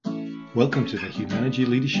Welcome to the Humanity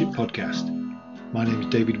Leadership Podcast. My name is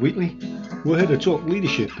David Wheatley. We're here to talk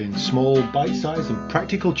leadership in small, bite-sized and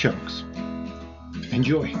practical chunks.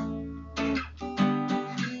 Enjoy.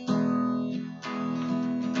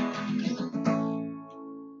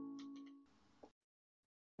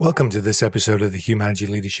 Welcome to this episode of the Humanity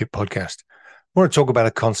Leadership Podcast. I want to talk about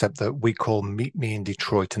a concept that we call Meet Me in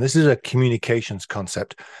Detroit. And this is a communications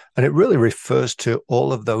concept. And it really refers to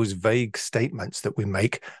all of those vague statements that we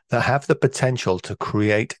make that have the potential to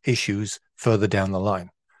create issues further down the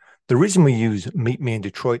line. The reason we use Meet Me in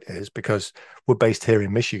Detroit is because we're based here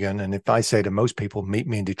in Michigan. And if I say to most people, meet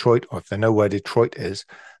me in Detroit, or if they know where Detroit is,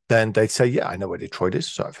 then they'd say, yeah, I know where Detroit is.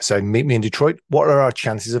 So if I say, meet me in Detroit, what are our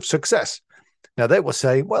chances of success? Now, they will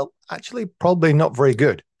say, well, actually, probably not very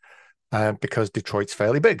good. Because Detroit's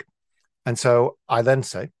fairly big. And so I then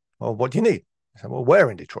say, well, what do you need? I say, well,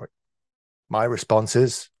 where in Detroit? My response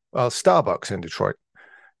is, well, Starbucks in Detroit,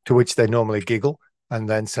 to which they normally giggle and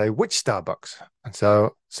then say, which Starbucks? And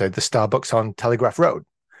so say the Starbucks on Telegraph Road.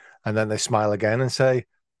 And then they smile again and say,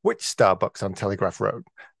 which Starbucks on Telegraph Road?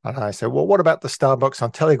 And I say, well, what about the Starbucks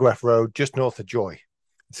on Telegraph Road just north of Joy?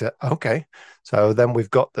 I said, okay. So then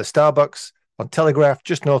we've got the Starbucks on Telegraph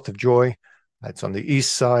just north of Joy. It's on the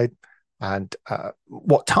east side. And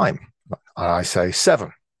what time? I say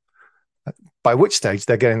 7. By which stage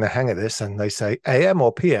they're getting the hang of this and they say AM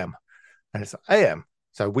or PM? And it's AM.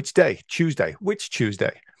 So which day? Tuesday. Which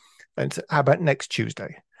Tuesday? And how about next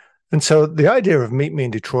Tuesday? And so the idea of Meet Me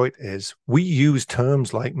in Detroit is we use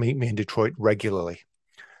terms like Meet Me in Detroit regularly.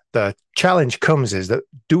 The challenge comes is that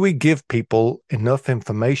do we give people enough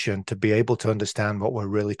information to be able to understand what we're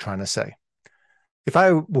really trying to say? If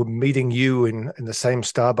I were meeting you in the same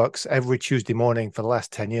Starbucks every Tuesday morning for the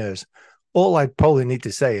last 10 years, all I'd probably need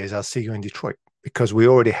to say is I'll see you in Detroit because we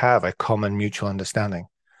already have a common mutual understanding.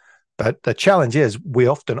 But the challenge is we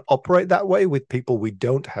often operate that way with people we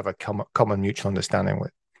don't have a common mutual understanding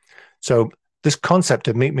with. So this concept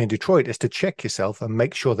of Meet Me in Detroit is to check yourself and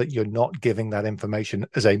make sure that you're not giving that information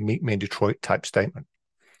as a Meet Me in Detroit type statement.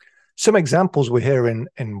 Some examples we hear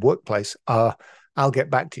in workplace are, I'll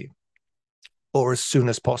get back to you, or as soon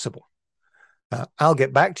as possible. I'll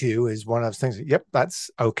get back to you is one of those things. Yep, that's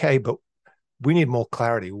okay, but we need more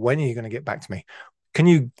clarity. When are you going to get back to me? Can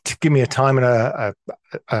you give me a time and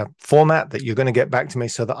a format that you're going to get back to me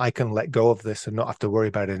so that I can let go of this and not have to worry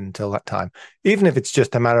about it until that time? Even if it's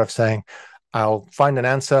just a matter of saying, I'll find an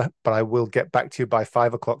answer, but I will get back to you by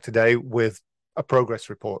 5 o'clock today with a progress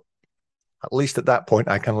report. At least at that point,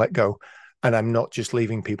 I can let go. And I'm not just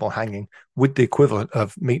leaving people hanging with the equivalent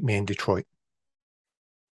of meet me in Detroit.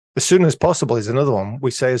 As soon as possible is another one.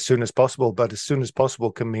 We say as soon as possible, but as soon as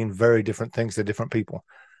possible can mean very different things to different people.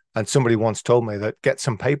 And somebody once told me that get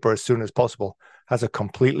some paper as soon as possible has a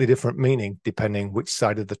completely different meaning depending which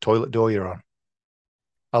side of the toilet door you're on.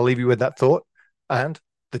 I'll leave you with that thought and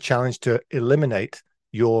the challenge to eliminate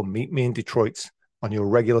your Meet Me in Detroits on your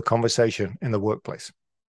regular conversation in the workplace.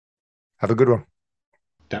 Have a good one.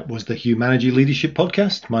 That was the Humanity Leadership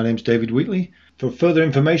Podcast. My name's David Wheatley. For further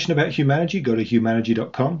information about Humanity, go to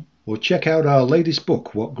humanity.com or check out our latest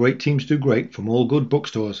book, What Great Teams Do Great, from all good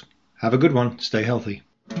bookstores. Have a good one. Stay healthy.